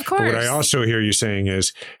now. Of course. But what I also hear you saying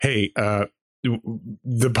is, hey,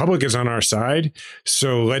 the public is on our side,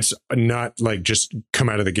 so let's not like just come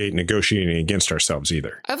out of the gate negotiating against ourselves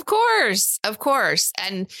either. Of course.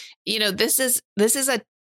 And, you know, this is a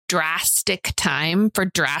drastic time for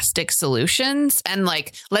drastic solutions. And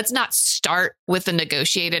like, let's not start with a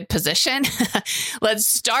negotiated position. Let's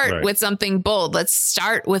start with something bold. Let's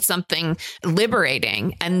start with something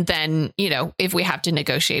liberating. And then, you know, if we have to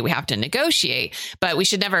negotiate, we have to negotiate. But we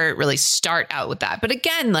should never really start out with that. But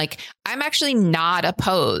again, like, I'm actually not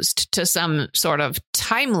opposed to some sort of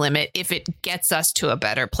time limit if it gets us to a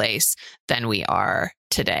better place than we are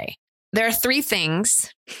today. There are 3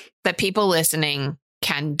 things that people listening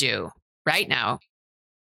can do right now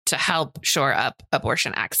to help shore up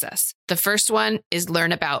abortion access. The first one is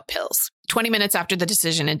learn about pills. 20 minutes after the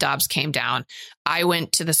decision in Dobbs came down, I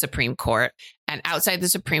went to the Supreme Court, and outside the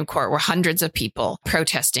Supreme Court were hundreds of people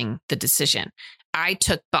protesting the decision. I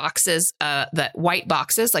took boxes, the white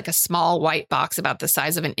boxes, like a small white box about the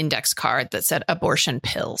size of an index card that said abortion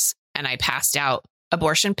pills. And I passed out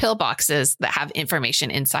abortion pill boxes that have information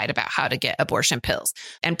inside about how to get abortion pills.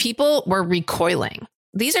 And people were recoiling.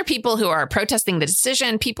 These are people who are protesting the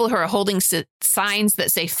decision, people who are holding signs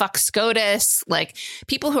that say fuck SCOTUS, like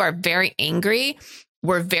people who are very angry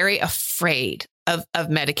were very afraid of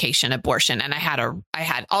medication abortion. And I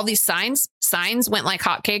had all these signs went like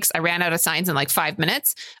hotcakes. I ran out of signs in like 5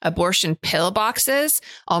 minutes. Abortion pill boxes,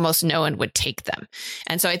 almost no one would take them.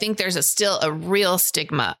 And so I think there's still a real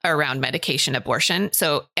stigma around medication abortion.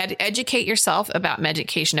 So educate yourself about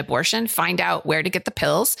medication abortion, find out where to get the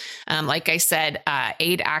pills. Like I said,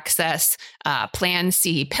 Aid Access, Plan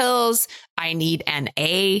C pills, I Need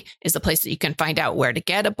NA is the place that you can find out where to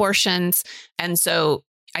get abortions. And so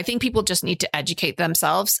I think people just need to educate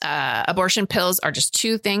themselves. Abortion pills are just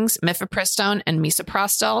 2 things, mifepristone and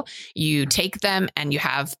misoprostol. You take them and you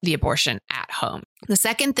have the abortion at home. The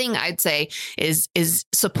second thing I'd say is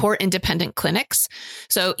support independent clinics.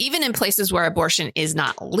 So even in places where abortion is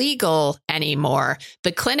not legal anymore,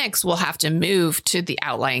 the clinics will have to move to the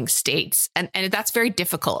outlying states. And that's very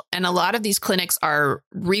difficult. And a lot of these clinics are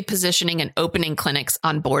repositioning and opening clinics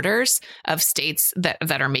on borders of states that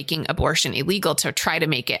are making abortion illegal to try to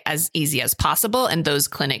make it as easy as possible. And those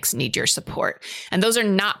clinics need your support. And those are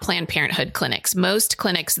not Planned Parenthood clinics. Most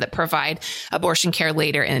clinics that provide abortion care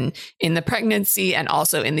later in the pregnancy and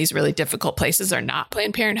also in these really difficult places are not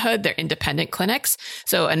Planned Parenthood. They're independent clinics.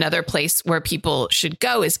 So another place where people should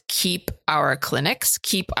go is Keep Our Clinics.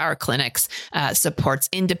 Keep Our Clinics supports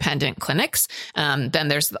independent clinics. Then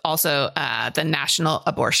there's also the National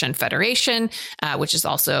Abortion Federation, which is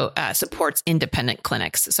also supports independent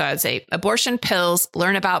clinics. So I would say abortion pills,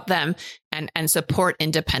 learn about them and support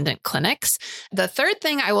independent clinics. The third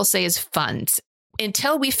thing I will say is funds.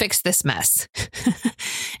 Until we fix this mess,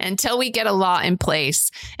 until we get a law in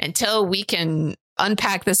place, until we can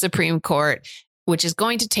unpack the Supreme Court, which is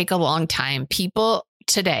going to take a long time, people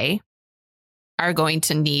today are going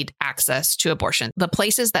to need access to abortion. The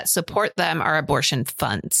places that support them are abortion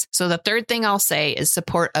funds. So the third thing I'll say is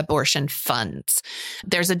support abortion funds.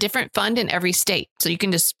 There's a different fund in every state. So you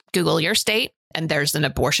can just Google your state and there's an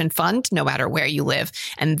abortion fund no matter where you live.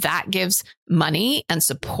 And that gives money and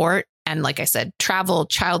support and, like I said, travel,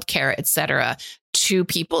 childcare, et cetera, to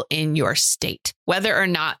people in your state, whether or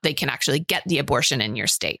not they can actually get the abortion in your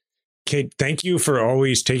state. Kate, thank you for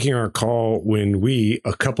always taking our call when we,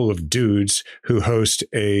 a couple of dudes who host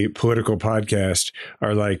a political podcast,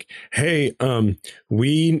 are like, hey,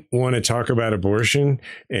 we want to talk about abortion.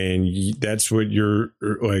 And that's what you're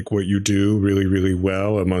like, what you do really, really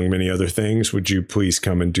well, among many other things. Would you please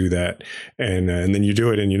come and do that? And then you do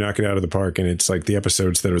it and you knock it out of the park. And it's like the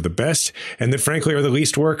episodes that are the best and that, frankly, are the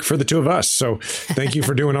least work for the two of us. So thank you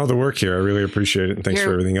for doing all the work here. I really appreciate it. And thanks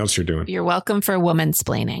for everything else you're doing. You're welcome for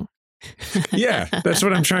womansplaining. Yeah, that's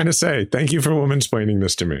what I'm trying to say. Thank you for womansplaining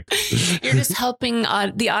this to me. You're just helping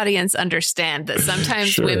the audience understand that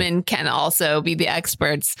sometimes women can also be the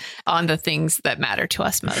experts on the things that matter to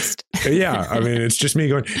us most. Yeah, I mean, it's just me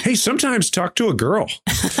going, hey, sometimes talk to a girl.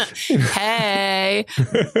 Hey,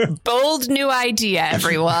 bold new idea,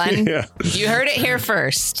 everyone. Yeah. You heard it here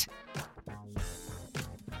first.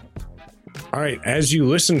 All right, as you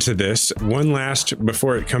listen to this, one last,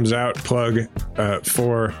 before it comes out, plug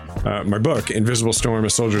for my book, Invisible Storm, A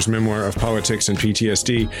Soldier's Memoir of Politics and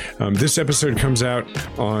PTSD. This episode comes out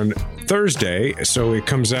on Thursday, so it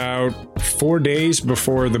comes out 4 days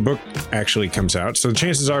before the book actually comes out. So the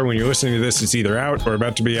chances are when you're listening to this, it's either out or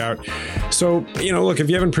about to be out. So, look, if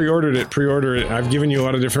you haven't pre-ordered it, pre-order it. I've given you a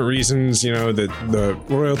lot of different reasons, that the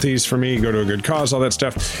royalties for me go to a good cause, all that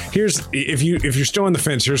stuff. If you're still on the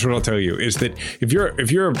fence, here's what I'll tell you, is that if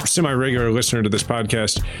you're a semi-regular listener to this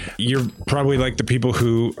podcast, you're probably like the people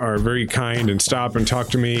who are very kind and stop and talk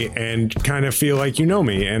to me and kind of feel like you know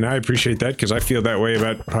me. And I appreciate that because I feel that way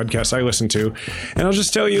about podcasts I listen to. And I'll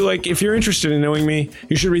just tell you, if you're interested in knowing me,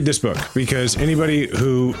 you should read this book, because anybody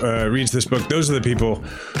who reads this book, those are the people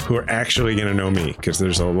who are actually going to know me, because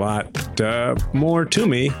there's a lot more to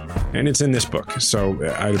me, and it's in this book. So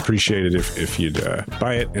I'd appreciate it if you'd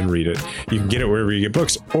buy it and read it. You can get it wherever you get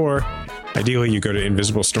books, or ideally, you go to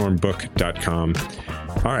invisiblestormbook.com.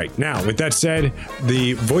 All right. Now, with that said,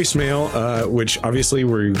 the voicemail, which obviously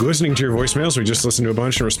we're listening to your voicemails. We just listened to a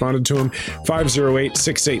bunch and responded to them.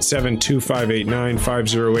 508-687-2589,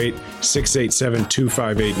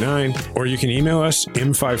 508-687-2589. Or you can email us,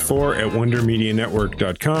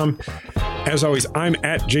 m54@wondermedianetwork.com. As always, I'm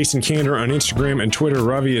at Jason Kander on Instagram and Twitter.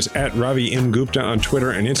 Ravi is at Ravi M. Gupta on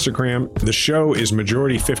Twitter and Instagram. The show is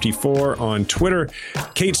Majority54 on Twitter.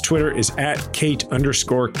 Kate's Twitter is at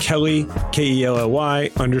Kate_Kelly, KELLY_ESQ.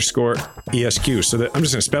 So that I'm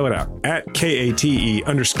just going to spell it out, at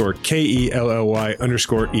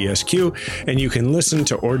KATE_KELLY_ESQ. And you can listen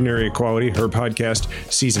to Ordinary Equality, her podcast,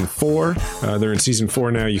 season 4. They're in season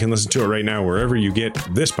 4 now. You can listen to it right now wherever you get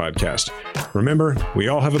this podcast. Remember, we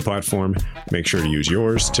all have a platform. Make sure to use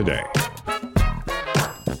yours today.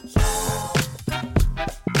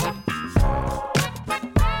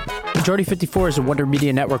 Majority 54 is a Wonder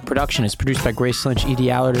Media Network production. It's produced by Grace Lynch, Edie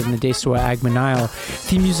Allard, and Nadesawa Agmanile.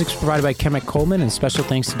 Theme music is provided by Kemet Coleman, and special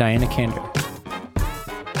thanks to Diana Kander.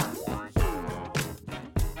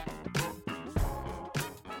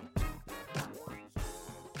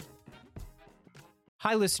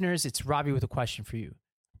 Hi, listeners. It's Robbie with a question for you.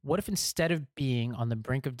 What if instead of being on the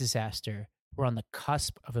brink of disaster, we're on the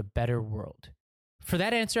cusp of a better world? For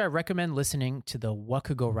that answer, I recommend listening to the What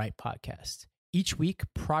Could Go Right podcast. Each week,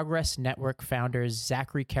 Progress Network founders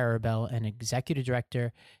Zachary Karabell and executive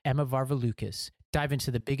director Emma Varvaloucas dive into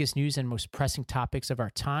the biggest news and most pressing topics of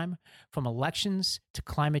our time, from elections to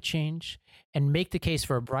climate change, and make the case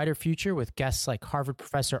for a brighter future with guests like Harvard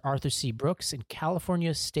professor Arthur C. Brooks and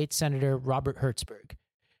California State Senator Robert Hertzberg.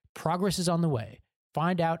 Progress is on the way.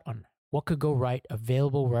 Find out on What Could Go Right,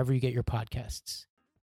 available wherever you get your podcasts.